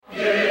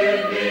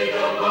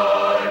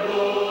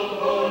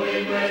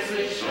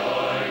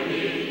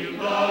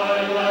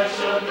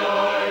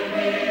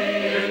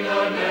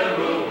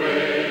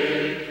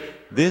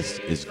This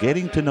is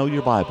Getting to Know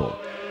Your Bible,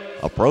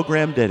 a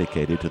program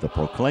dedicated to the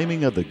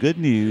proclaiming of the good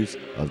news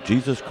of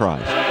Jesus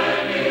Christ.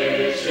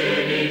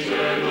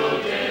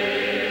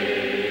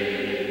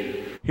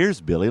 Here's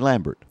Billy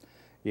Lambert.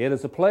 It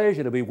is a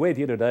pleasure to be with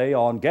you today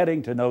on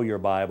Getting to Know Your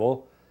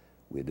Bible.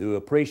 We do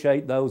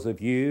appreciate those of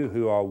you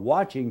who are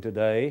watching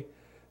today.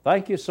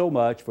 Thank you so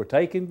much for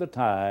taking the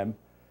time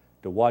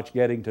to watch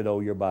Getting to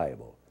Know Your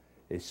Bible,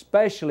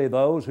 especially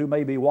those who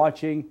may be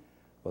watching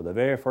for the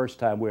very first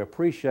time. We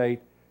appreciate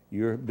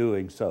your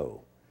doing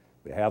so.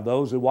 We have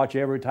those who watch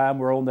every time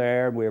we're on the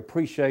air, and we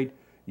appreciate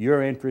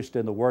your interest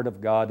in the Word of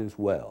God as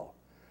well.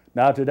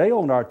 Now today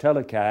on our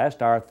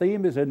telecast, our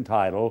theme is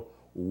entitled,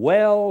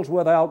 Wells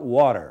Without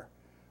Water.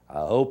 I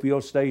hope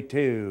you'll stay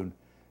tuned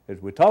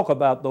as we talk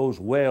about those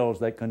wells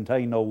that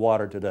contain no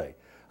water today.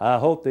 I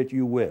hope that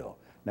you will.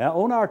 Now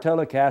on our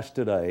telecast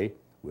today,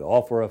 we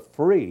offer a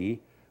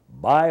free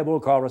Bible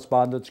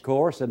correspondence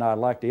course, and I'd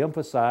like to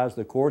emphasize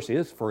the course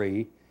is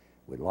free.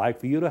 We'd like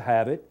for you to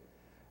have it.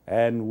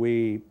 And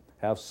we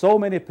have so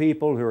many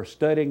people who are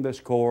studying this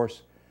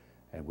course,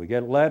 and we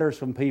get letters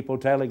from people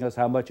telling us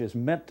how much it's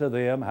meant to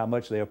them, how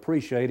much they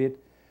appreciate it,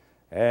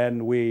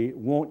 and we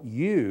want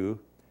you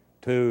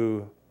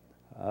to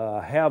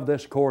have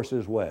this course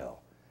as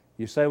well.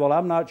 You say, well,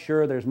 I'm not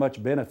sure there's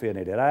much benefit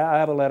in it. I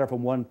have a letter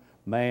from one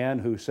man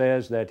who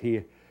says that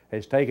he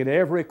has taken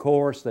every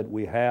course that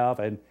we have,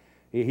 and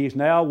he's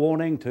now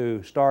wanting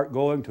to start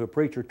going to a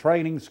preacher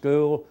training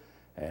school,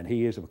 and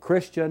he is a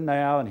Christian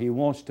now, and he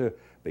wants to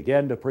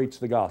begin to preach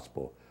the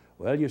gospel.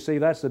 Well, you see,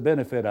 that's the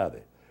benefit of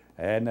it.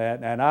 And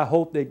I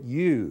hope that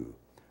you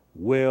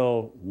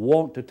will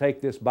want to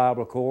take this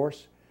Bible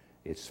course.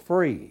 It's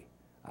free.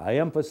 I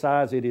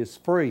emphasize it is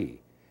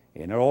free.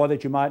 In order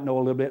that you might know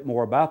a little bit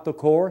more about the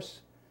course,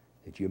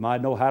 that you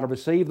might know how to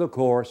receive the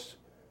course,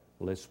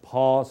 let's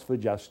pause for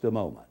just a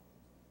moment.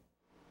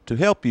 To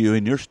help you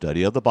in your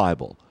study of the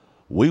Bible,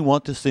 we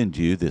want to send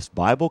you this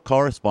Bible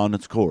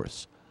correspondence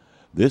course.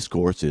 This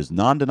course is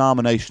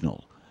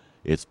non-denominational.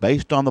 It's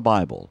based on the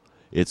Bible,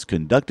 it's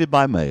conducted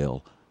by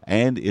mail,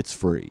 and it's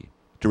free.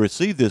 To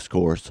receive this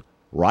course,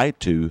 write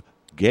to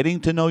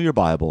Getting to Know Your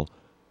Bible,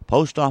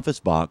 Post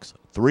Office Box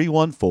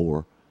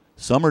 314,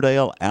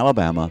 Summerdale,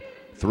 Alabama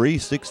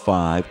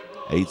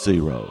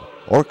 36580,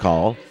 or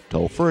call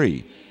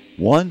toll-free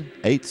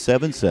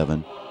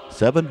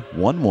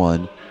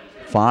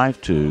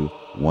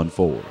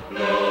 1-877-711-5214.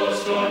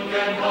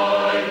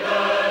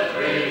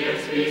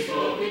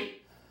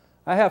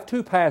 I have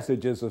two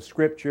passages of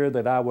Scripture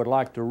that I would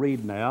like to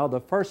read now.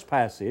 The first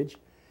passage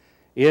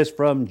is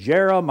from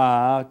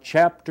Jeremiah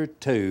chapter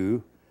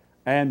 2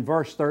 and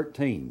verse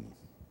 13.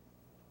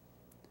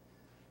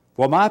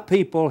 For my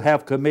people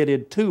have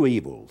committed two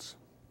evils.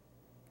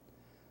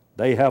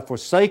 They have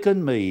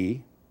forsaken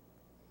me,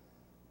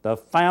 the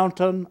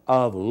fountain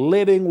of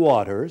living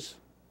waters,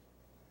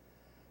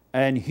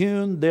 and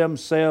hewn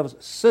themselves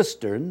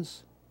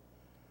cisterns,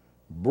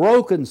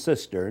 broken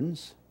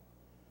cisterns,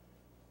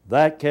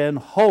 that can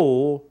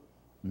hold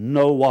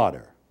no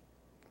water.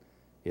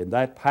 In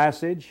that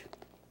passage,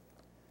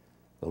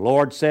 the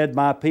Lord said,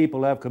 my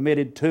people have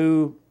committed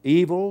two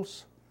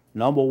evils.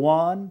 Number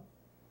one,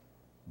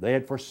 they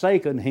had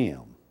forsaken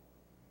Him.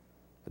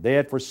 They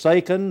had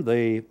forsaken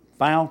the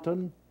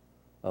fountain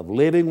of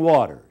living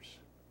waters.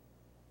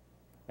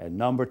 And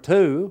number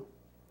two,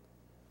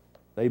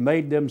 they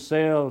made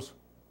themselves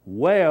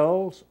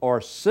wells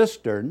or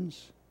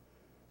cisterns.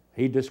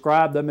 He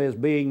described them as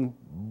being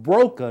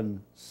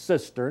broken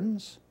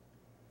cisterns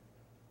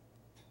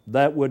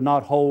that would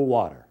not hold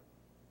water.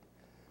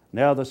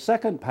 Now the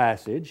second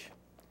passage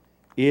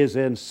is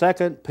in 2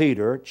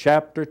 Peter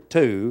chapter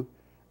 2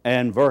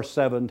 and verse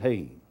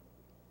 17.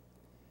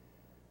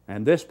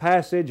 And this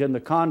passage in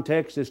the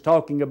context is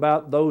talking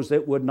about those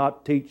that would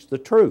not teach the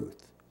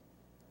truth.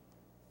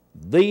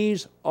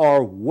 These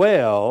are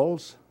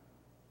wells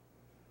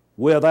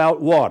without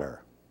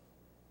water,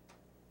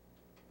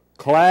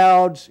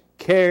 clouds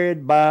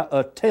carried by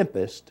a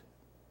tempest,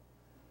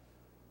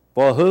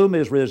 for whom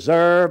is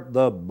reserved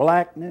the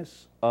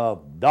blackness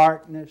of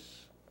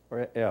darkness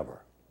forever.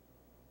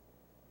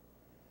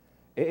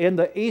 In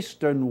the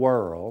Eastern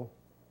world,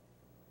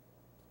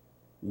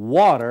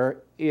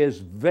 water is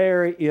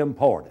very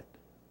important,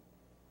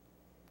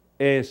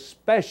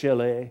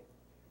 especially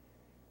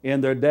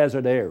in their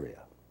desert area.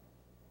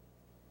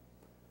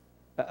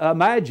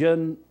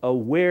 Imagine a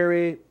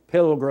weary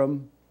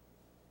pilgrim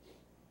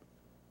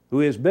who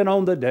has been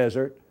on the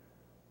desert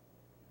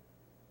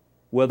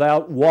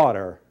without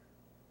water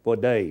for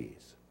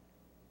days.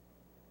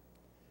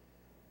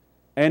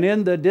 And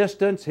in the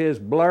distance, his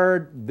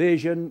blurred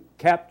vision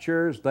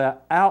captures the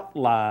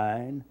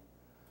outline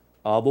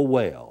of a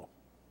well.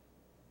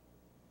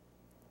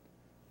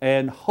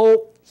 And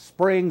hope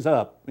springs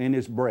up in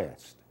his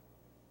breast.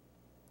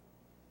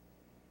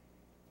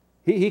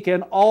 He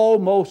can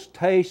almost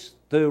taste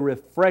the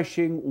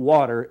refreshing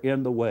water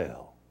in the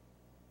well.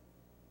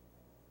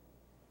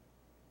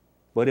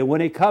 But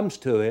when he comes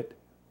to it,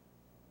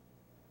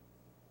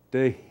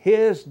 to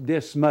his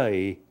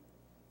dismay,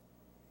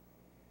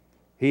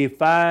 he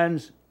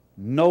finds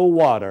no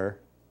water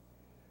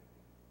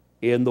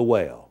in the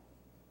well.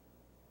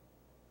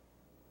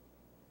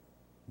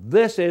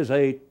 This is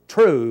a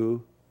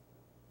true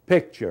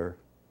picture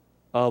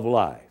of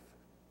life.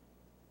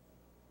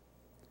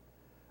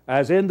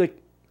 As in the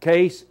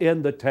case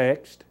in the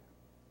text,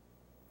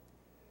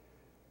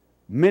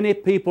 many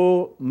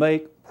people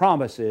make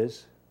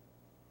promises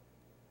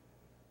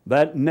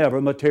that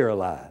never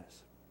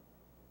materialize.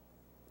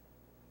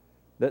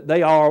 That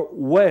they are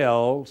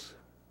wells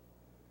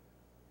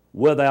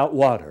without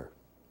water.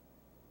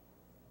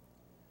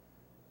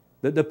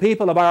 That the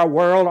people of our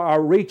world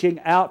are reaching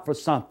out for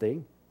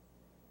something.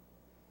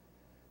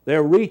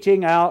 They're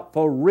reaching out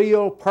for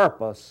real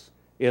purpose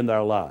in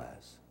their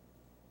lives.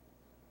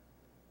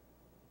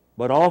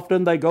 But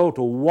often they go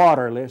to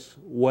waterless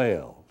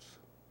wells.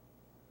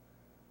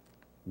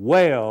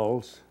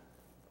 Wells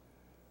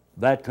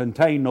that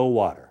contain no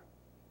water.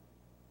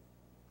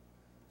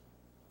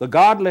 The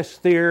godless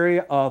theory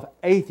of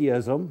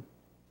atheism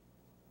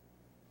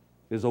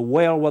is a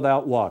well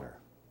without water.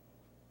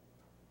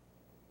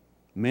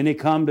 Many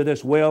come to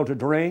this well to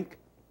drink,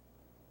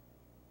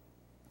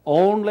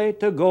 only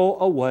to go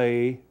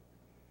away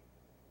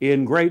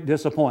in great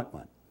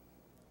disappointment.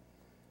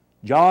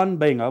 John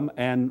Bingham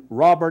and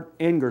Robert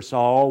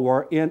Ingersoll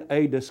were in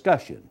a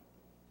discussion.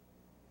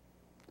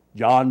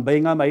 John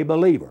Bingham, a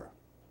believer,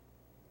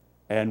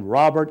 and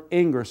Robert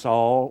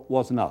Ingersoll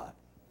was not.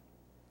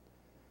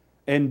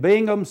 And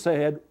Bingham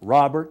said,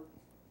 "Robert,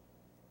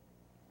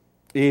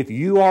 if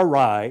you are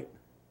right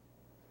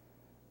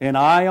and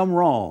I am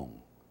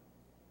wrong,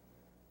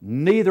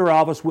 neither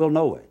of us will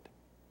know it.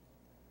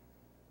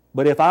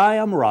 But if I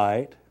am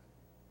right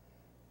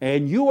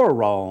and you are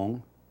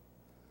wrong,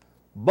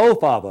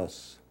 both of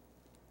us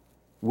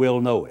will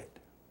know it."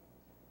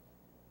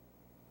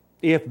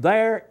 If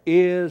there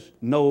is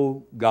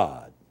no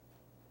God,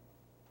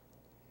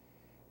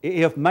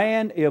 if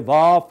man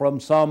evolved from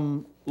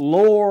some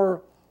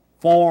lower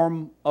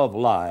form of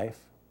life,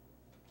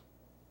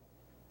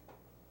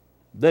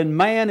 then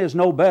man is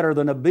no better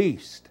than a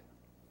beast.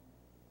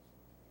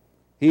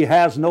 He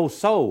has no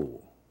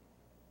soul,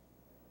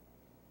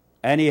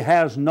 and he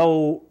has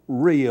no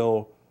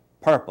real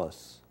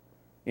purpose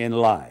in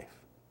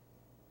life.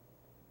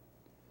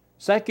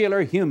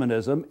 Secular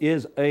humanism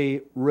is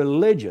a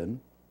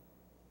religion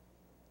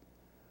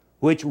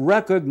which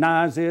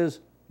recognizes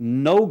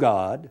no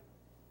God,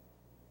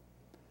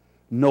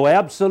 no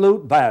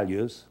absolute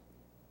values,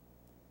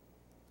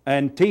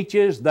 and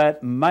teaches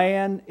that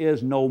man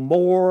is no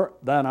more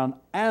than an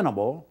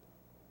animal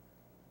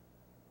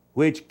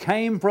which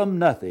came from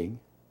nothing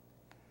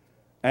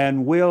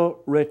and will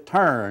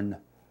return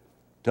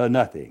to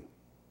nothing.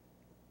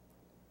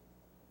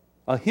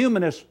 A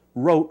humanist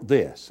wrote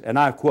this, and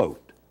I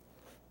quote,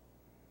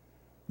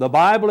 "The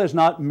Bible is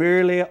not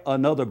merely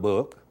another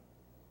book,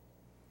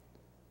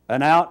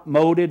 an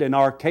outmoded and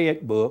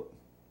archaic book,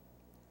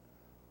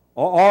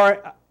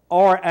 or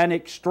an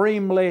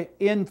extremely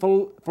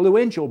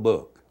influential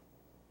book.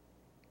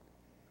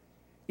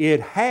 It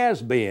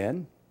has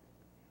been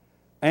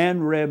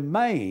and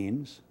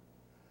remains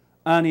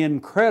an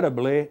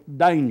incredibly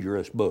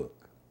dangerous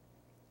book.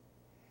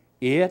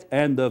 It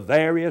and the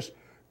various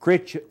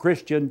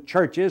Christian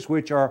churches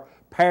which are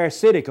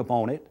parasitic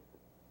upon it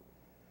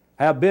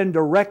have been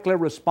directly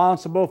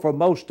responsible for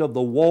most of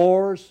the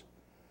wars,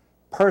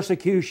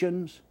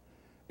 persecutions,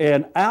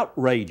 and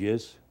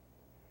outrages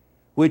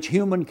which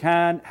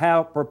humankind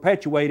have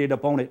perpetuated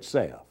upon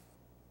itself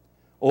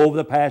over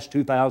the past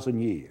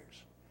 2,000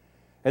 years."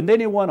 And then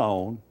he went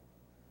on,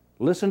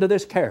 listen to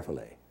this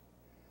carefully,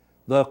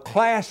 "The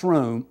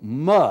classroom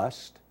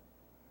must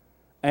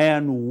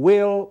and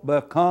will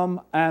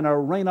become an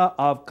arena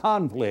of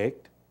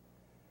conflict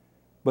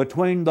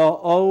between the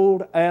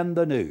old and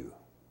the new.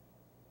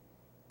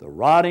 The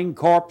rotting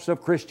corpse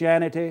of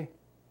Christianity,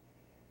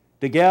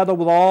 together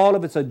with all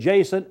of its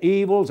adjacent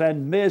evils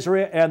and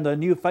misery, and the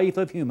new faith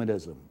of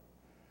humanism,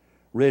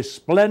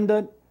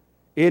 resplendent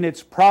in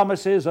its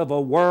promises of a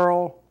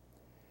world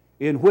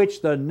in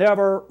which the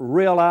never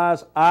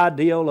realized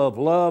ideal of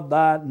love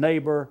thy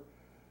neighbor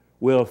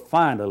will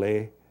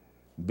finally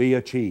be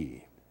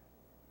achieved."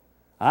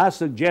 I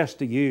suggest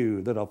to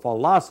you that a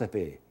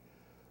philosophy,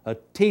 a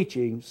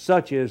teaching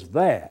such as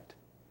that,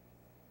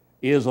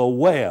 is a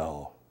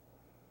well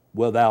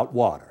without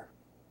water.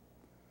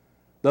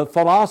 The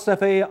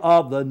philosophy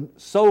of the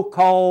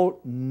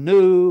so-called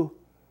new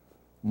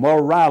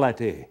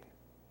morality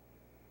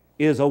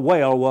is a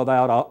well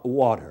without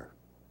water.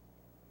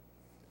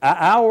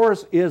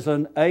 Ours is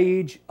an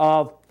age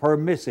of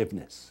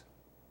permissiveness.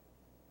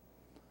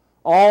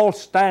 All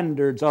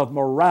standards of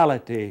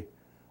morality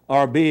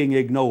are being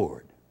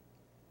ignored.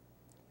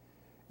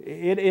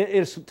 It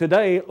is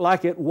today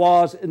like it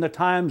was in the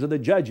times of the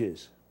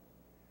judges,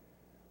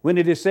 when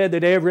it is said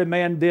that every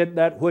man did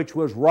that which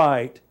was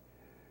right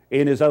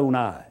in his own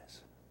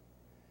eyes.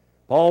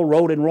 Paul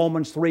wrote in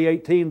Romans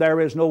 3:18, "There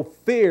is no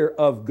fear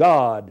of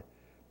God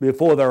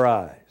before their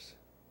eyes."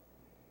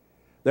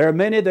 There are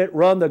many that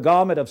run the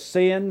gamut of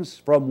sins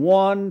from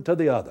one to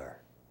the other.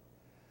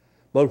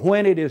 But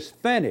when it is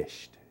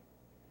finished,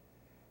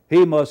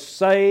 he must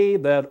say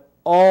that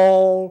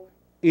all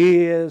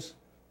is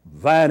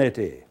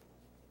vanity.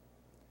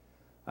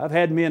 I've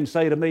had men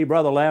say to me,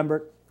 Brother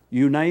Lambert,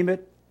 you name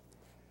it,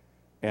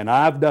 and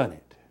I've done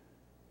it.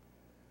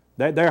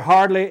 That there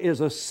hardly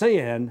is a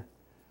sin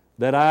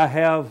that I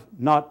have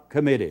not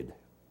committed.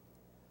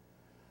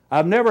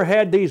 I've never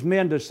had these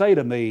men to say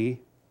to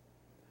me,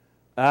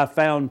 I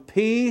found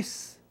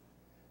peace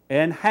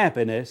and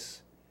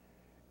happiness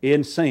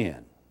in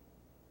sin.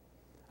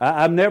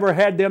 I've never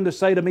had them to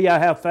say to me, I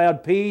have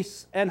found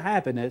peace and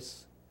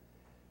happiness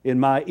in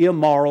my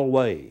immoral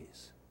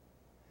ways.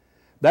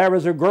 There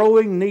is a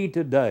growing need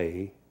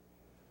today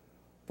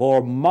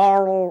for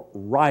moral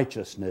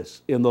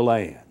righteousness in the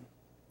land.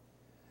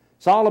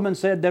 Solomon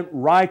said that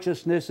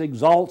righteousness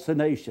exalts a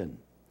nation,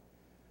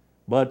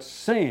 but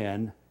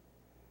sin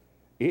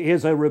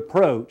is a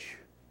reproach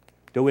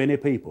to any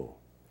people.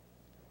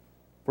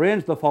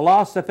 Friends, the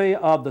philosophy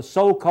of the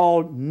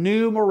so-called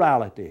new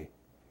morality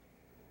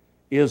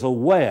is a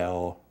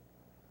well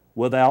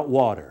without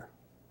water.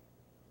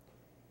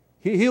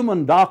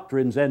 Human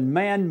doctrines and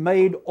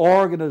man-made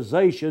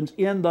organizations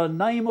in the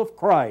name of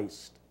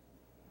Christ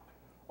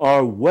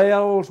are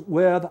wells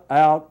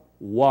without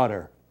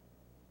water.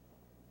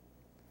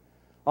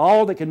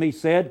 All that can be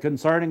said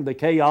concerning the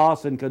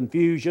chaos and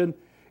confusion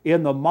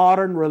in the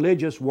modern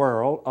religious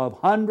world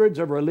of hundreds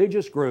of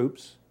religious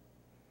groups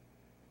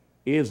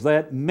is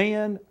that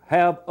men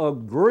have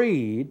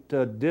agreed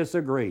to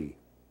disagree.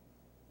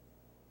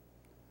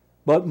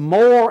 But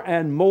more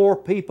and more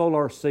people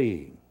are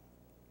seeing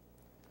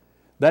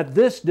that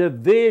this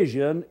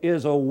division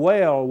is a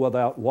well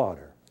without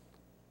water.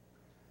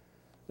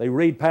 They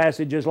read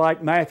passages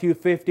like Matthew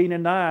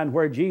 15:9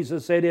 where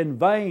Jesus said, in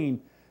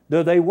vain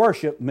do they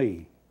worship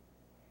me,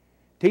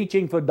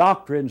 teaching for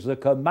doctrines the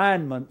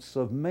commandments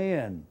of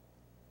men.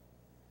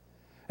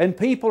 And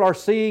people are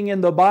seeing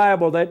in the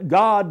Bible that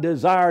God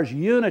desires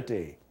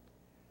unity,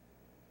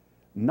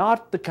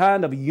 not the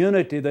kind of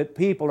unity that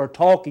people are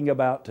talking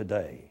about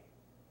today,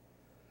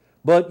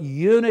 but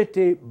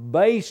unity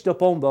based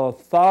upon the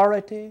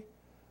authority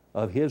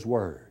of His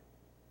Word.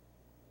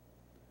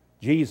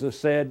 Jesus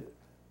said,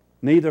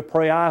 neither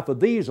pray I for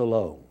these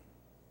alone,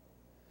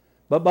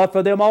 but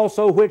for them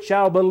also which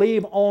shall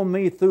believe on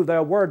me through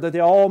their word, that they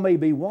all may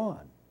be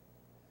one.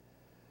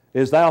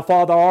 As thou,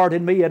 Father, art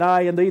in me, and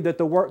I in thee,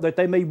 that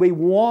they may be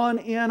one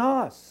in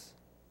us,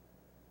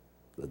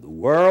 that the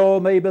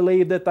world may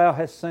believe that thou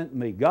hast sent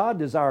me. God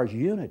desires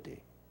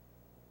unity,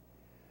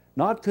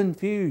 not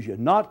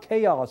confusion, not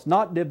chaos,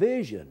 not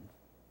division.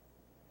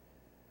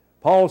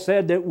 Paul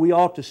said that we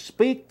ought to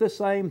speak the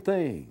same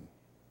thing,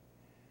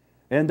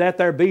 and that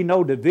there be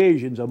no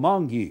divisions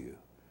among you.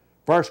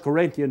 1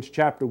 Corinthians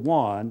chapter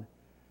 1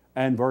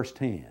 and verse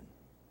 10.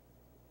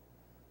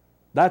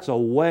 That's a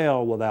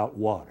well without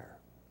water.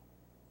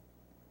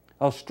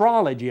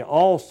 Astrology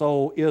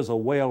also is a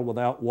well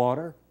without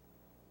water.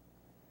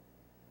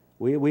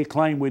 We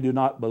claim we do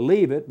not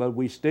believe it, but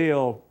we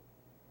still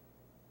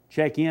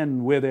check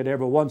in with it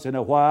every once in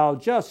a while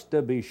just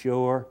to be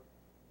sure.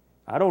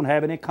 I don't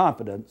have any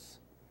confidence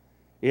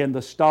in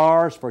the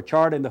stars for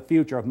charting the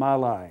future of my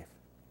life.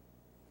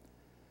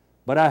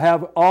 But I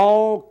have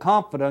all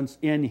confidence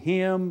in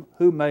Him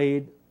who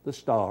made the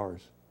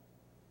stars.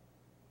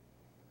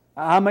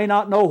 I may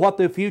not know what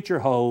the future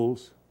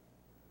holds,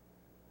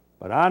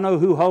 but I know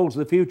who holds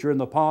the future in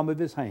the palm of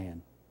His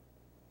hand.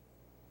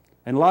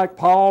 And like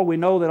Paul, we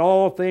know that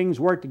all things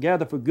work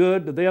together for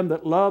good to them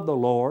that love the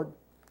Lord,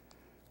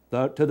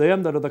 to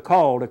them that are the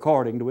called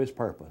according to His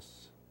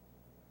purpose.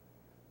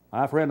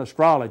 My friend,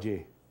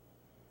 astrology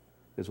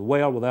is a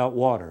well without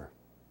water.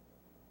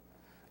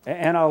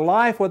 And a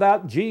life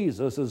without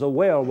Jesus is a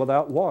well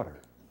without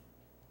water.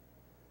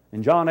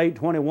 In John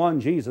 8:21,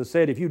 Jesus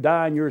said, if you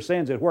die in your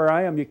sins, at where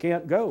I am, you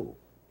can't go.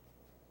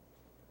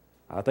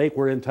 I think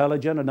we're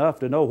intelligent enough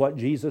to know what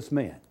Jesus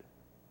meant.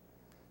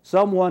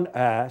 Someone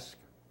asked,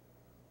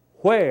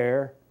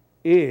 where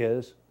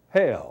is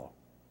hell?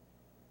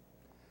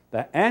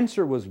 The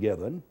answer was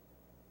given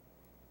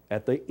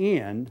at the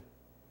end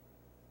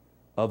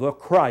of a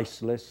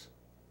Christless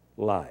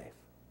life.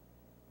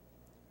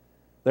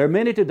 There are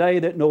many today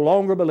that no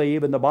longer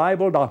believe in the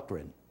Bible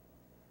doctrine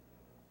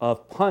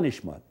of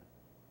punishment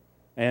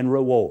and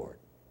reward.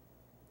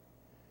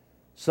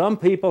 Some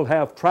people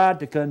have tried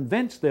to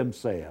convince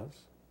themselves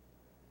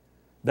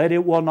that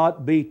it will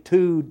not be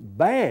too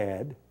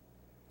bad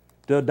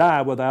to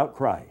die without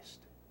Christ.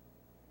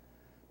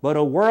 But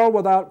a world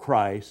without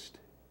Christ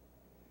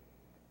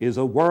is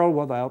a world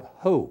without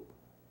hope.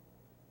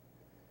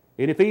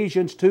 In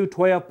Ephesians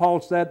 2:12,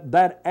 Paul said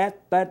that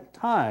at that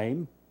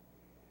time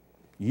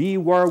ye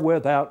were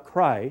without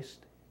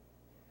Christ,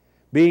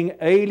 being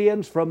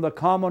aliens from the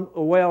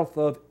commonwealth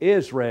of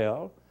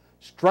Israel,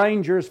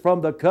 strangers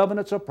from the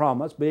covenants of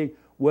promise, being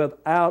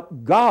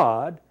without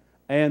God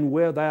and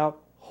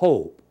without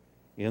hope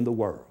in the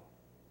world.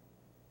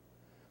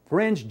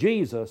 Friends,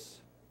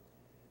 Jesus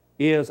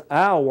is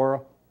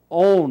our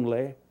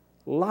only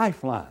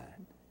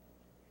lifeline.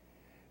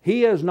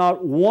 He is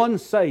not one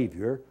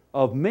Savior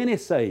of many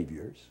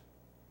Saviors.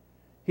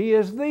 He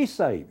is the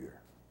Savior,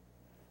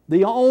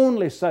 the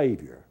only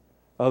Savior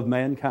of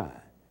mankind.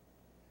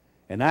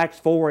 In Acts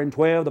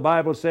 4:12, the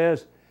Bible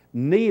says,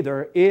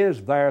 neither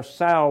is there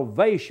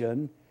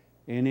salvation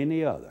in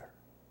any other.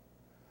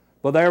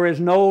 For there is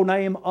no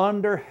name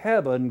under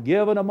heaven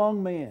given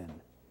among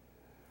men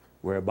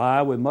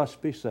whereby we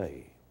must be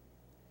saved.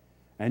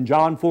 And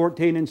John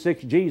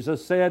 14:6,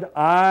 Jesus said,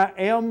 I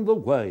am the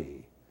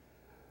way,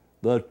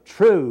 the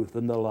truth,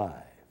 and the life.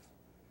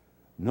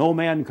 No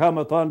man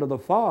cometh unto the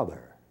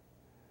Father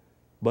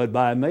but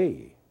by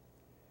me.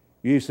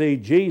 You see,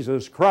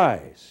 Jesus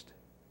Christ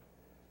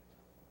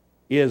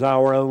is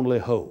our only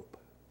hope.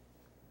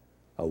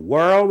 A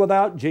world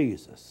without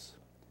Jesus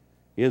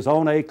is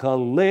on a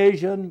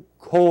collision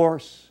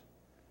course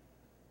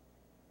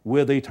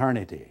with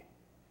eternity.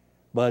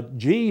 But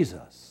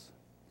Jesus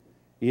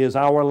is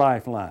our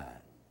lifeline.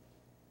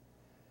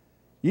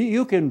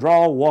 You can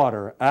draw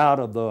water out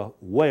of the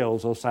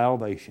wells of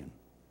salvation,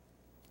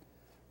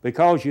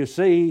 because you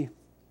see,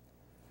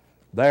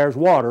 there's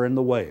water in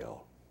the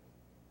well.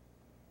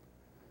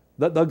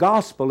 The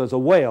gospel is a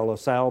well of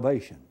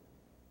salvation.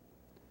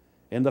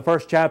 In the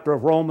first chapter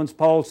of Romans,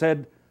 Paul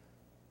said,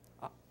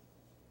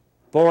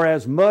 for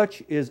as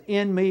much as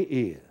in me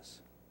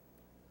is,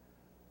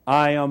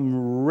 I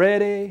am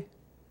ready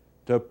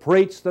to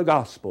preach the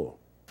gospel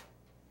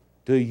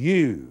to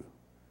you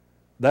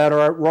that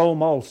are at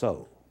Rome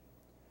also.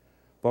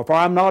 For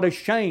I am not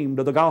ashamed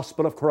of the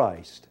gospel of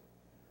Christ,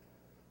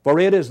 for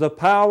it is the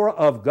power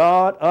of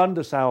God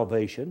unto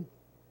salvation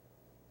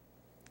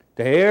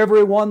to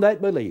every one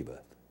that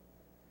believeth,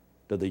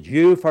 to the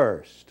Jew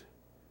first,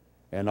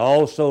 and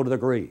also to the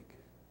Greek.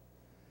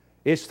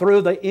 It's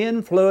through the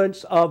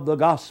influence of the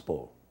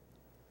gospel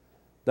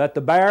that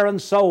the barren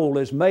soul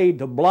is made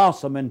to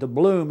blossom and to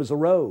bloom as a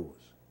rose.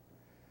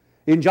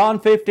 In John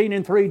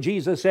 15:3,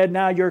 Jesus said,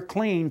 now you're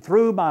clean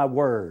through my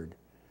word,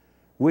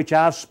 which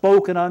I've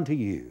spoken unto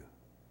you.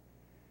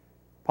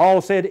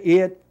 Paul said,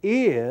 it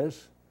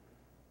is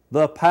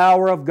the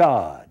power of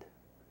God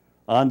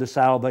unto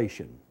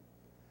salvation.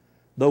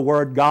 The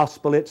word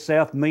gospel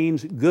itself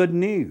means good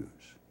news.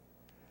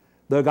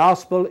 The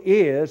gospel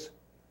is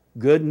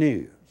good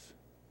news.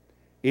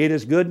 It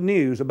is good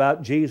news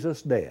about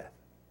Jesus' death,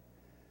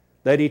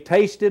 that He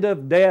tasted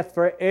of death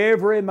for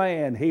every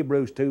man,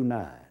 Hebrews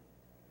 2:9.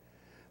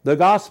 The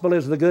gospel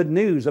is the good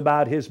news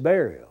about His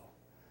burial.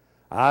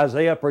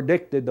 Isaiah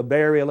predicted the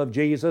burial of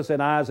Jesus in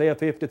Isaiah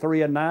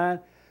 53:9,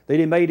 that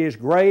He made His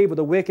grave with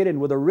the wicked and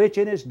with the rich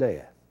in His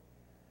death.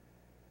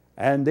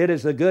 And it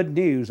is the good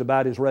news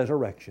about His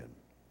resurrection.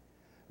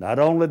 Not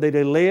only did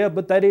He live,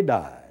 but that He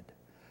died.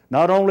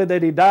 Not only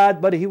that He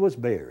died, but He was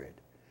buried.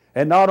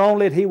 And not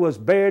only that He was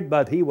buried,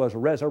 but He was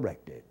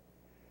resurrected.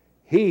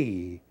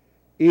 He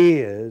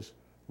is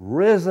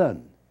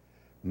risen.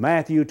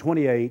 Matthew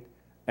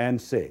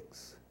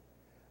 28:6.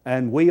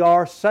 And we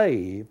are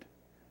saved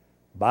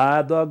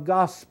by the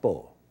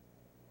gospel.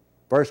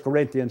 1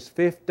 Corinthians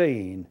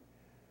 15,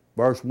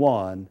 verse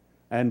 1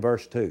 and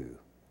verse 2.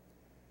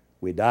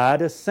 We died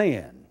to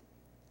sin.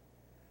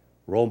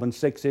 Romans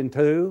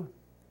 6:2.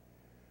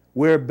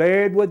 We're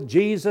buried with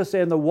Jesus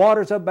in the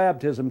waters of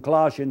baptism,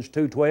 Colossians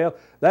 2:12.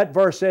 That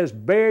verse says,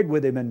 buried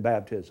with Him in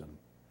baptism.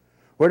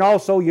 When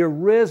also you're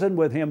risen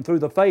with Him through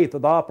the faith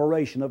of the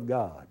operation of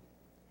God.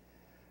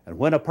 And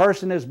when a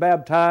person is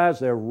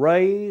baptized, they're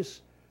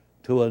raised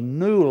to a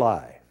new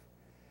life.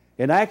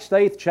 In Acts the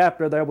 8th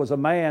chapter, there was a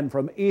man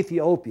from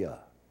Ethiopia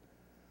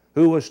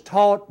who was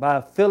taught by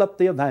Philip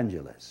the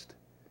evangelist.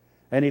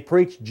 And he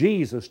preached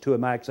Jesus to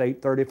him, Acts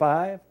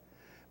 8:35.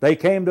 They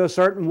came to a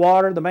certain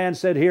water. The man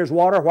said, here's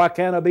water. Why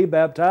can't I be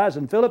baptized?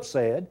 And Philip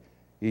said,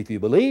 if you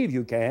believe,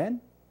 you can.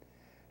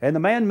 And the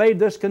man made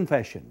this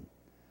confession.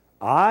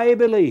 I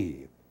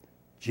believe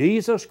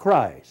Jesus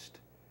Christ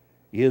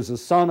is the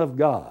Son of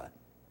God.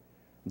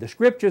 The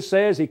Scripture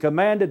says He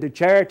commanded the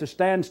chariot to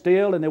stand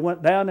still, and they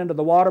went down into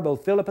the water,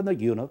 both Philip and the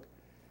eunuch,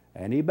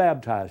 and He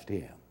baptized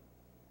him.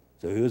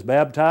 So he was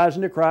baptized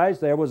into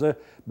Christ. There was a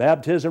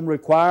baptism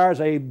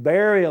requires a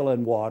burial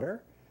in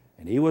water,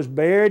 and he was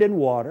buried in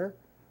water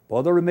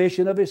for the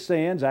remission of his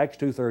sins, Acts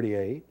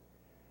 2:38.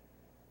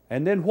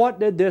 And then what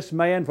did this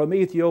man from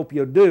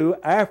Ethiopia do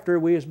after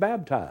he was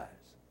baptized?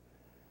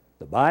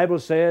 The Bible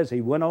says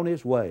he went on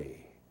his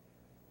way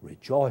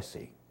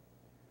rejoicing.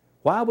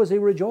 Why was he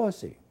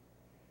rejoicing?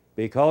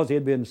 Because he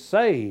had been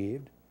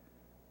saved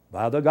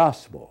by the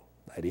gospel.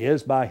 That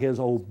is, by his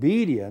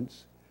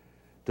obedience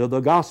to the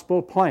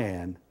gospel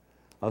plan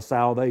of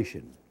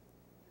salvation.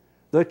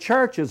 The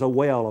church is a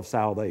well of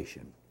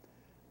salvation.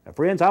 Now,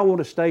 friends, I want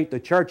to state the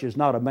church is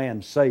not a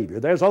man's Savior.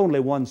 There's only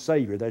one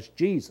Savior, that's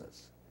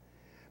Jesus.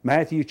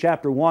 Matthew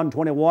chapter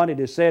 1:21, it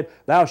is said,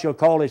 thou shalt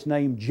call His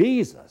name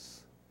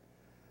Jesus,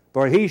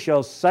 for He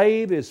shall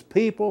save His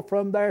people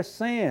from their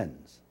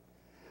sins.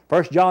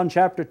 1 John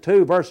chapter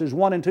 2, verses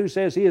 1 and 2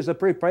 says He is a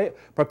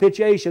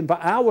propitiation for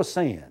our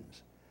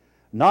sins.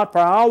 Not for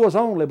ours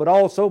only, but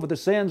also for the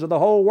sins of the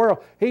whole world.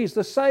 He's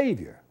the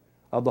Savior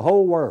of the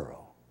whole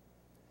world.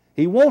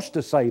 He wants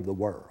to save the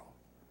world.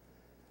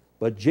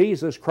 But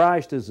Jesus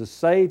Christ is the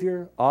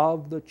Savior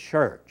of the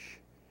church.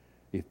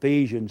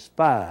 Ephesians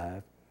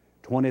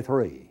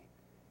 5:23.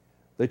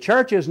 The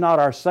church is not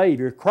our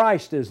Savior.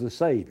 Christ is the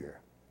Savior.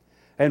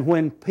 And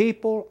when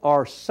people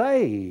are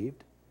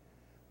saved,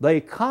 they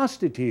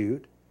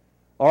constitute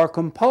or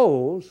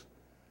compose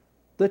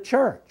the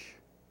church.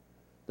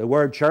 The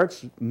word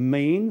church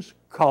means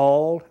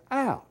called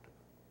out.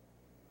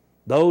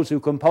 Those who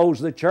compose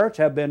the church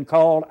have been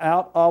called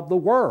out of the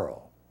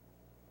world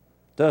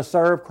to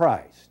serve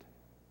Christ.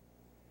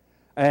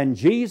 And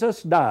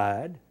Jesus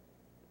died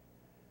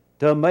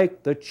to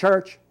make the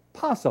church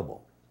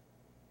possible.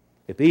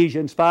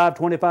 Ephesians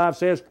 5:25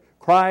 says,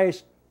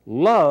 Christ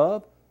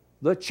loved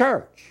the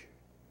church,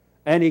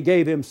 and He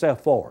gave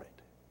Himself for it.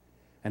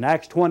 In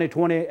Acts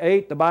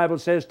 20:28, the Bible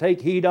says,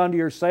 take heed unto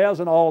yourselves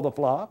and all the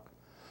flock,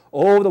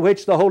 over the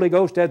which the Holy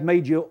Ghost hath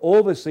made you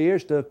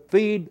overseers to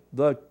feed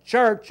the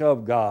church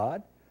of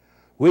God,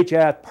 which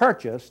hath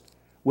purchased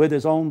with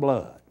His own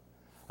blood.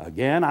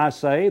 Again, I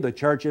say, the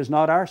church is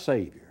not our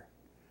Savior,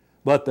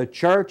 but the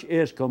church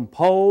is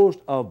composed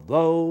of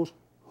those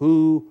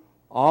who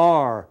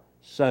are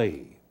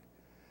saved.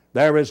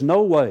 There is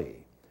no way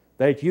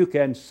that you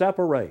can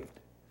separate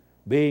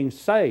being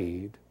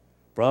saved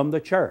from the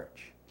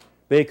church,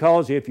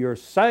 because if you're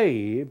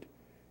saved,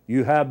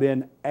 you have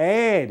been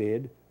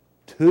added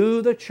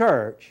to the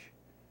church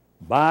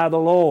by the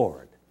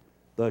Lord.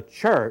 The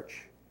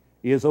church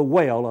is a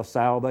well of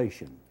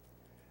salvation.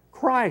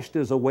 Christ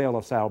is a well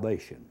of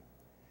salvation.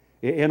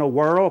 In a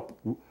world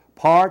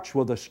parched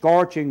with the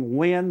scorching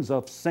winds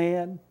of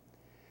sin,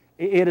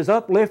 it is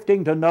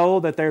uplifting to know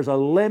that there's a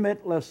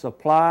limitless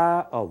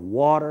supply of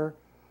water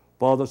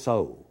for the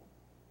soul.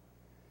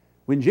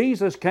 When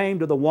Jesus came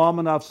to the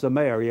woman of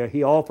Samaria,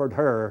 He offered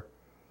her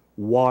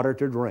water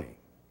to drink.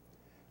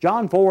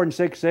 John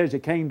 4:6 says He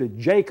came to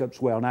Jacob's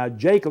well. Now,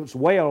 Jacob's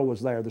well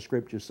was there, the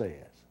Scripture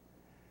says.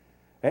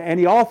 And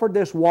He offered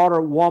this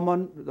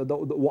woman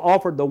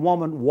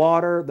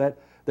water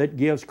that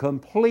gives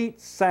complete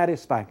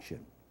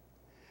satisfaction.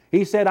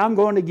 He said, I'm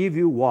going to give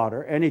you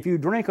water, and if you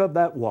drink of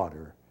that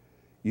water,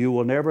 you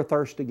will never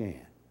thirst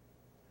again.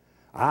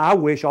 I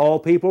wish all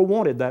people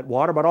wanted that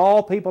water, but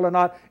all people are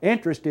not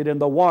interested in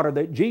the water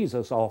that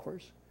Jesus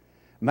offers.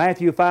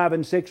 Matthew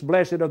 5:6,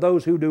 blessed are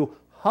those who do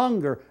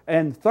hunger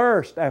and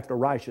thirst after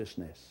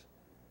righteousness,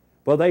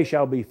 for they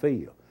shall be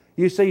filled.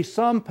 You see,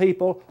 some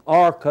people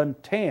are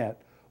content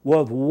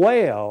with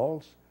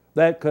wells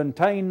that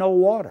contain no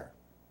water.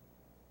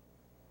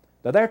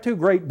 Now, there are two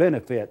great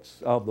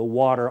benefits of the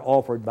water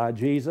offered by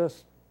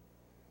Jesus.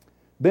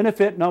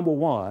 Benefit number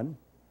one,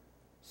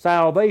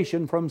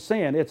 salvation from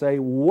sin. It's a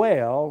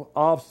well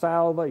of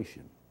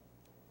salvation.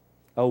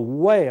 A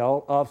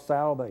well of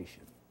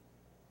salvation.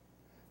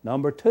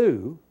 Number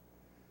two,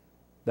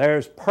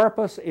 there's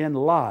purpose in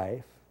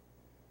life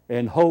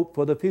and hope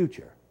for the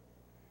future.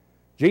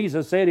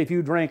 Jesus said, if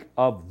you drink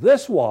of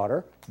this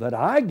water that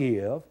I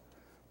give,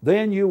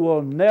 then you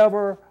will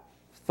never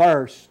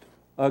thirst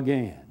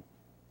again.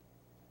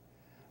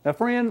 Now,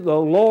 friend, the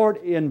Lord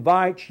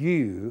invites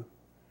you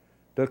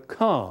to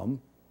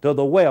come to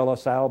the well of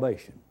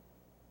salvation.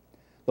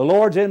 The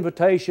Lord's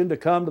invitation to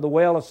come to the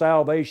well of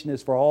salvation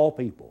is for all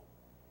people.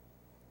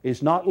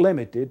 It's not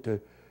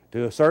limited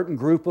to a certain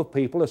group of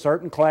people, a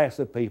certain class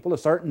of people, a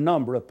certain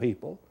number of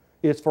people.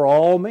 It's for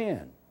all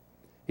men.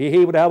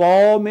 He would have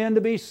all men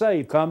to be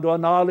saved, come to a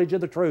knowledge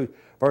of the truth,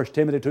 1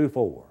 Timothy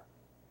 2:4.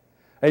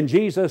 And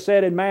Jesus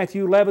said in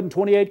Matthew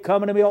 11:28,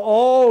 come unto me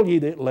all ye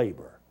that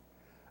labor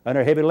and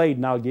are heavy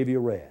laden, I'll give you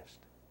rest.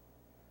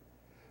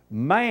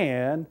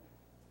 Man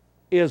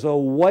is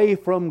away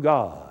from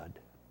God,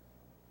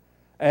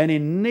 and he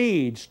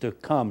needs to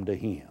come to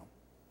Him.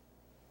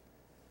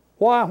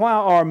 Why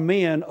are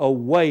men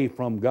away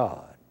from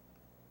God?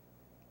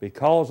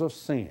 Because of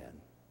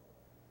sin.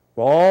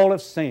 For all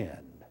have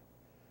sinned,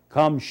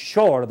 come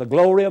short of the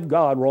glory of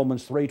God,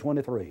 Romans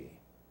 3:23.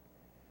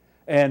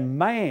 And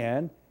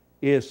man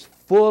is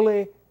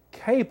fully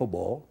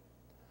capable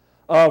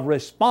of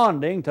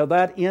responding to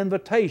that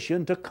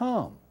invitation to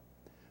come.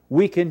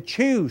 We can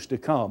choose to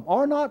come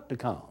or not to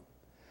come.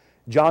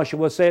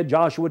 Joshua said,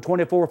 Joshua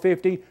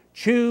 24:15,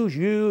 choose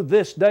you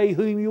this day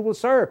whom you will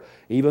serve.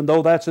 Even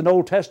though that's an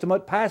Old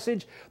Testament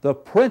passage, the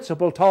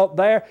principle taught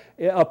there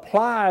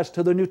applies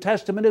to the New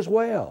Testament as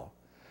well.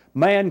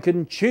 Man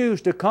can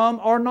choose to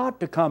come or not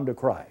to come to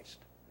Christ.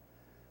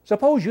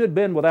 Suppose you had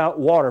been without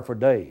water for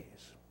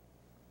days,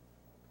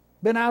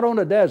 been out on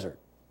the desert,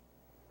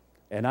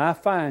 and I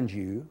find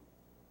you,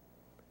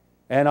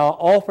 and I'll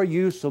offer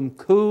you some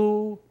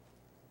cool,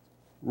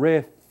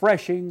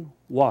 refreshing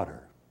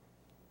water.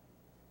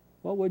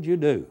 What would you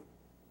do?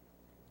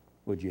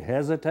 Would you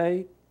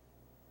hesitate?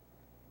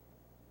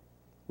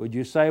 Would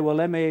you say, well,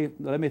 let me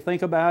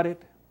think about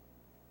it?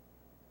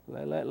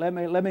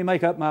 Let me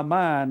make up my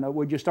mind.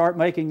 Would you start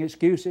making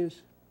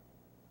excuses?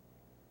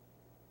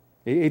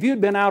 If you'd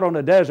been out on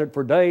the desert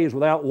for days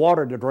without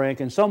water to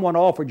drink and someone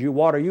offered you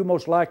water, you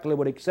most likely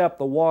would accept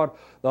the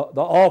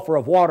offer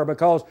of water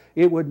because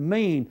it would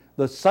mean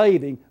the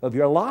saving of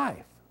your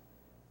life.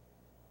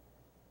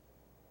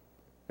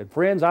 And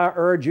friends, I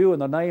urge you in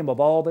the name of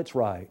all that's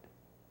right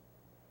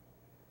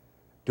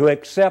to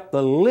accept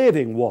the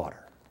living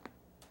water.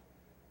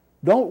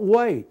 Don't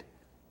wait.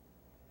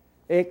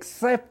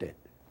 Accept it.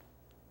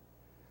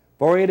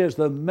 For it is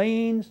the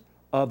means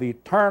of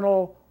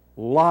eternal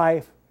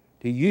life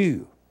to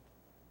you.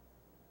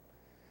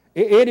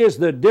 It is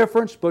the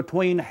difference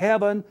between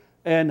heaven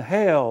and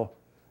hell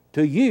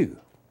to you.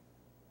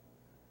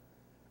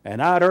 And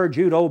I'd urge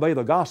you to obey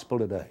the gospel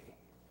today.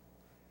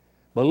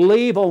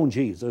 Believe on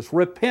Jesus.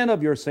 Repent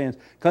of your sins.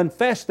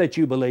 Confess that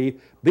you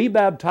believe. Be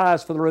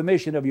baptized for the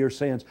remission of your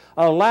sins.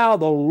 Allow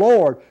the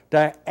Lord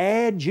to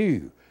add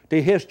you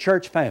to His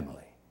church family.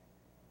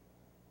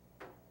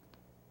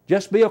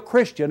 Just be a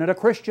Christian and a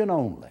Christian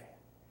only.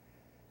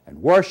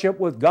 And worship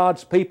with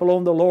God's people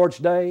on the Lord's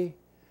day,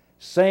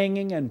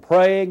 singing and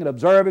praying and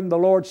observing the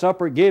Lord's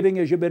Supper, giving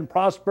as you've been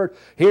prospered,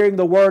 hearing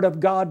the Word of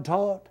God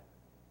taught.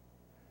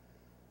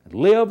 And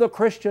live the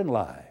Christian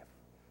life,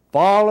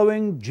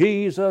 following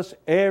Jesus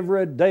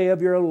every day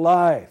of your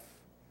life,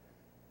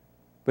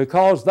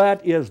 because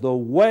that is the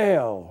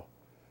well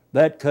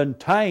that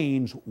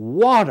contains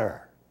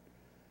water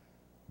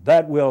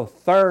that will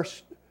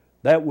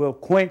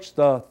quench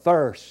the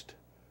thirst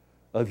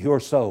of your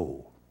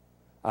soul.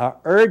 I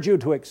urge you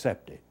to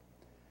accept it.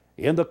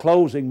 In the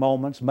closing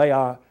moments, may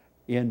I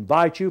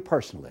invite you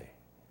personally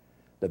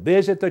to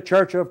visit the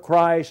Church of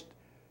Christ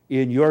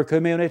in your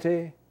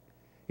community.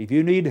 If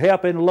you need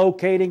help in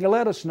locating,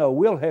 let us know.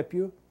 We'll help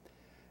you.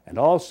 And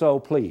also,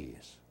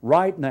 please,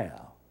 right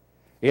now,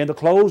 in the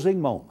closing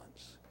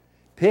moments,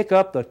 pick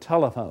up the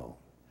telephone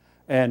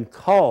and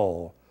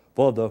call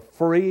for the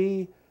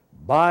free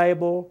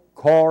Bible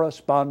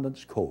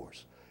correspondence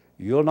course.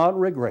 You'll not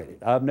regret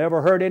it. I've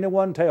never heard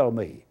anyone tell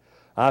me,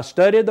 I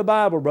studied the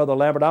Bible, Brother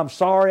Lambert. I'm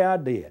sorry I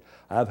did.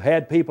 I've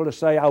had people to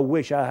say, I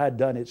wish I had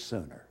done it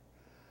sooner.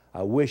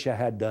 I wish I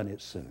had done it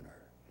sooner.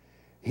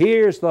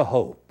 Here's the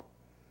hope.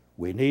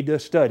 We need to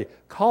study.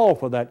 Call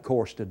for that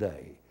course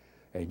today,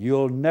 and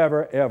you'll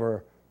never,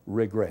 ever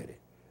regret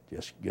it.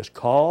 Just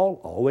call.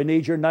 All we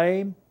need is your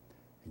name,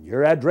 and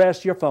your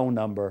address, your phone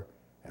number,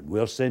 and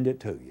we'll send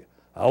it to you.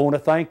 I want to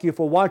thank you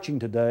for watching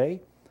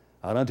today.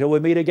 And until we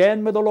meet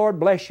again, may the Lord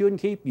bless you and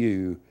keep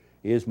you,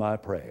 is my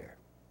prayer.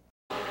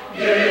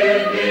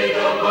 Give me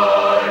the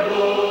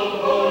Bible,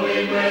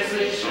 holy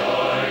message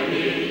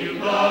shining,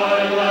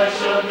 thy light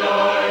shall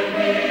guide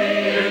me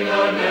in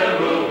the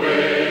narrow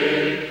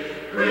way.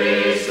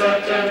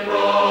 Precept and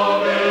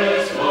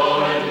promise,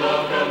 my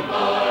love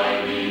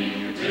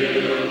combining,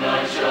 till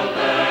night shall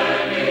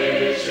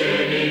vanish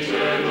in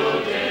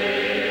eternal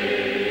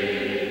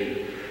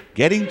day.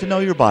 Getting to Know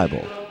Your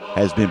Bible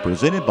has been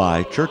presented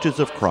by Churches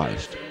of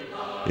Christ.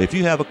 If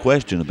you have a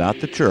question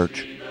about the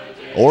church,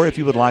 or if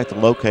you would like the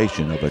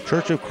location of a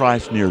Church of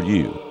Christ near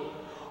you,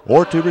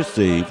 or to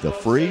receive the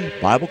free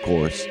Bible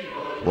course,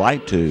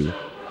 write to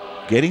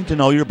Getting to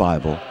Know Your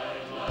Bible,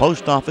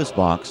 Post Office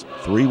Box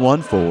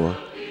 314,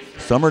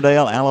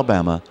 Summerdale,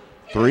 Alabama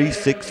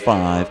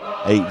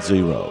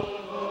 36580,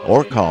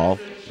 or call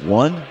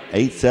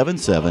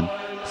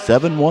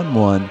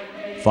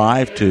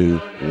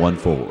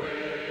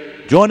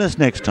 1-877-711-5214. Join us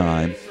next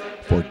time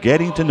for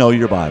Getting to Know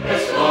Your Bible.